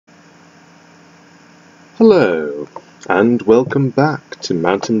Hello, and welcome back to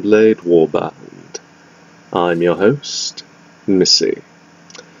M&B Warband. I'm your host, Missy.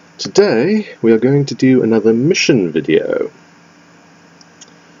 Today we are going to do another mission video.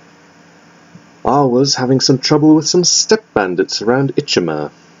 I was having some trouble with some step bandits around Ichima,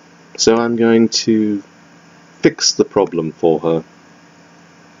 so I'm going to fix the problem for her.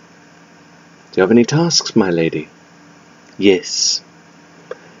 Do you have any tasks, my lady? Yes.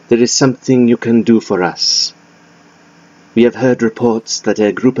 There is something you can do for us. We have heard reports that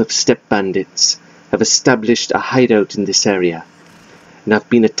a group of step bandits have established a hideout in this area and have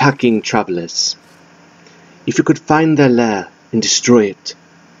been attacking travelers. If you could find their lair and destroy it,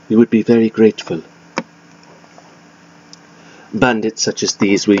 we would be very grateful. Bandits such as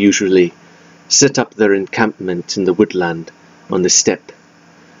these will usually set up their encampment in the woodland on the steppe,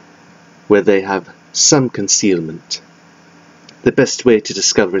 where they have some concealment. The best way to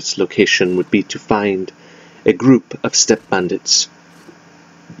discover its location would be to find a group of step bandits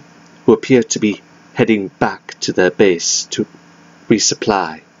who appear to be heading back to their base to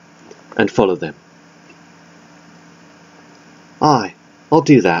resupply, and follow them. Aye, I'll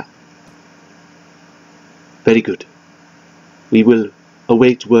do that. Very good. We will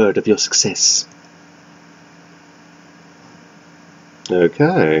await word of your success.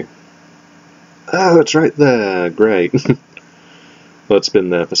 Okay. Oh, it's right there. Great. Well, it's been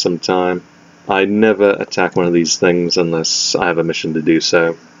there for some time. I never attack one of these things unless I have a mission to do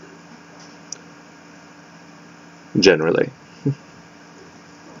so. Generally.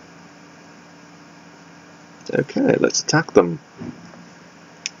 Okay, let's attack them.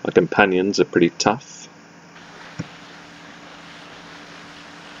 My companions are pretty tough.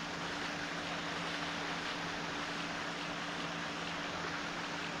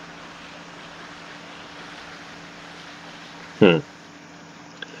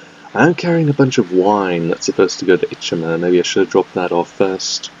 I'm carrying a bunch of wine that's supposed to go to Ichima. Maybe I should have dropped that off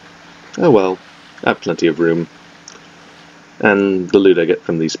first. Oh well, I have plenty of room. And the loot I get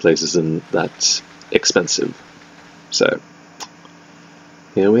from these places isn't that expensive. So,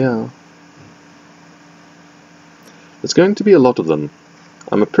 here we are. There's going to be a lot of them.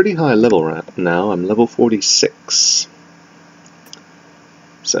 I'm a pretty high level right now. I'm level 46.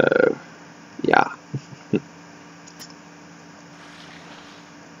 So, yeah.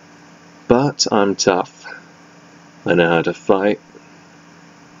 But I'm tough. I know how to fight.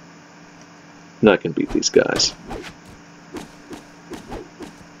 And I can beat these guys.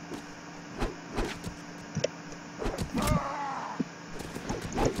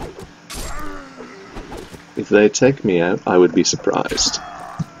 If they take me out, I would be surprised.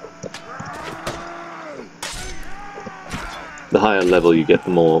 The higher level you get,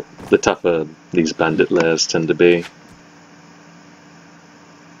 the tougher these bandit lairs tend to be.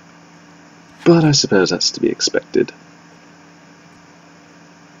 But I suppose that's to be expected.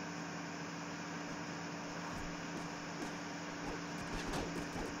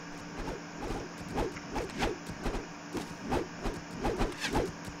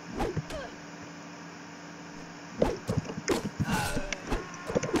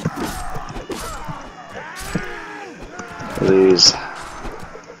 These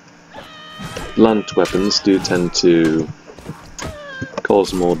blunt weapons do tend to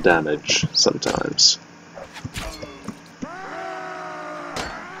cause more damage sometimes.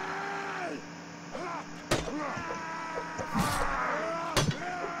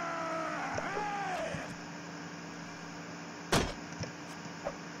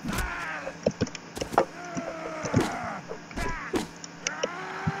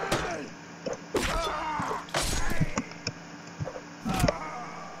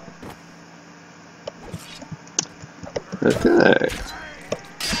 Okay.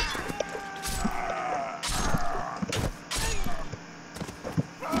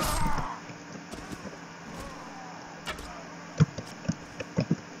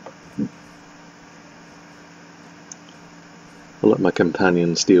 I'll let my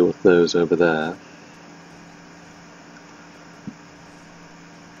companions deal with those over there.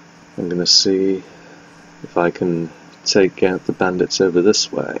 I'm gonna see if I can take out the bandits over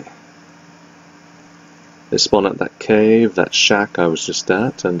this way. They spawn at that cave, that shack I was just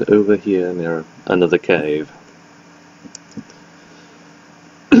at, and over here near another cave.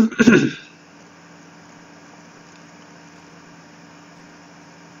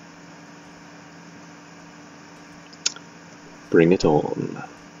 Bring it on.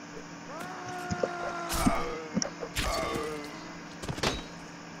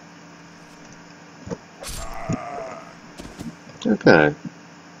 Okay.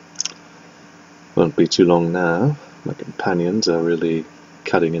 Won't be too long now. My companions are really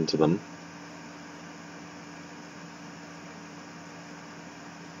cutting into them.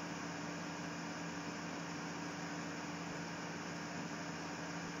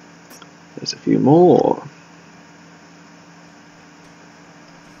 There's a few more.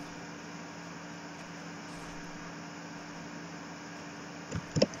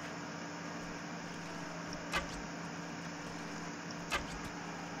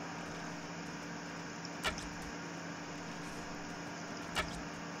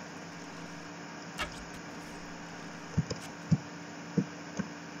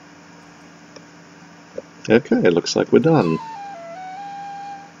 Okay, it looks like we're done.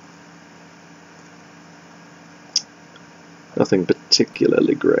 Nothing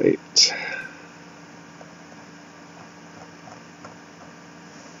particularly great.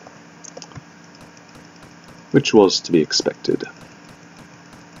 Which was to be expected.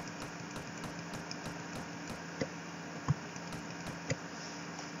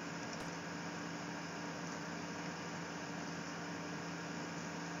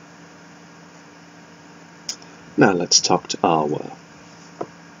 Now let's talk to Arwa.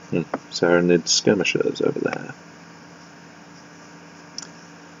 Serenid skirmishers over there.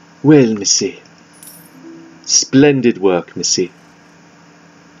 Well, Missy. Splendid work, Missy.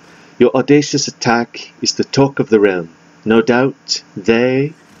 Your audacious attack is the talk of the realm. No doubt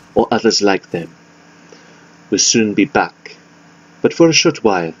they, or others like them, will soon be back, but for a short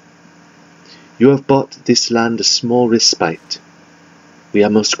while. You have bought this land a small respite. We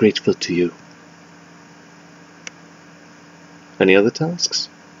are most grateful to you. Any other tasks?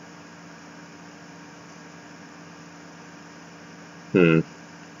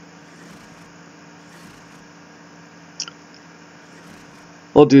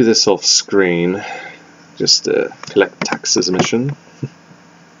 I'll do this off screen. Just collect taxes mission.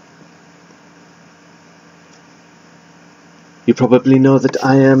 You probably know that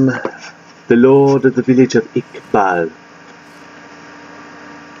I am the lord of the village of Iqbal.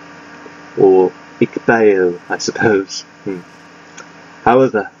 Or Iqbal, I suppose.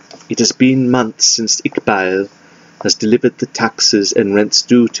 However, it has been months since Iqbal has delivered the taxes and rents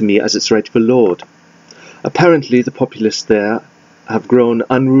due to me as its rightful lord. Apparently the populace there have grown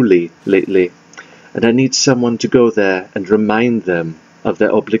unruly lately, and I need someone to go there and remind them of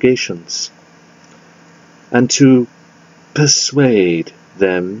their obligations, and to persuade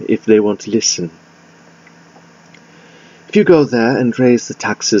them if they won't listen. If you go there and raise the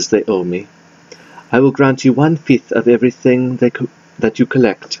taxes they owe me, I will grant you 1/5 of everything that you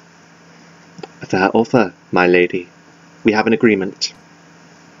collect. A fair offer, my lady. We have an agreement.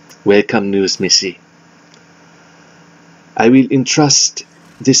 Welcome news, Missy. I will entrust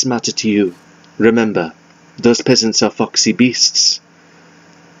this matter to you. Remember, those peasants are foxy beasts.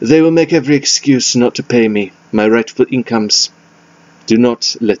 They will make every excuse not to pay me my rightful incomes. Do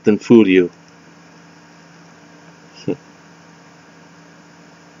not let them fool you.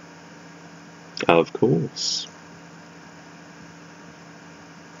 Of course.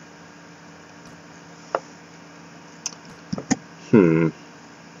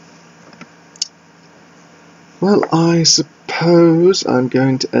 Well, I suppose I'm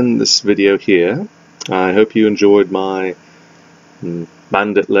going to end this video here. I hope you enjoyed my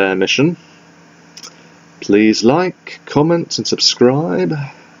Bandit Lair mission. Please like, comment and subscribe,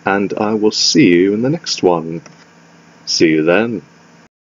 and I will see you in the next one. See you then.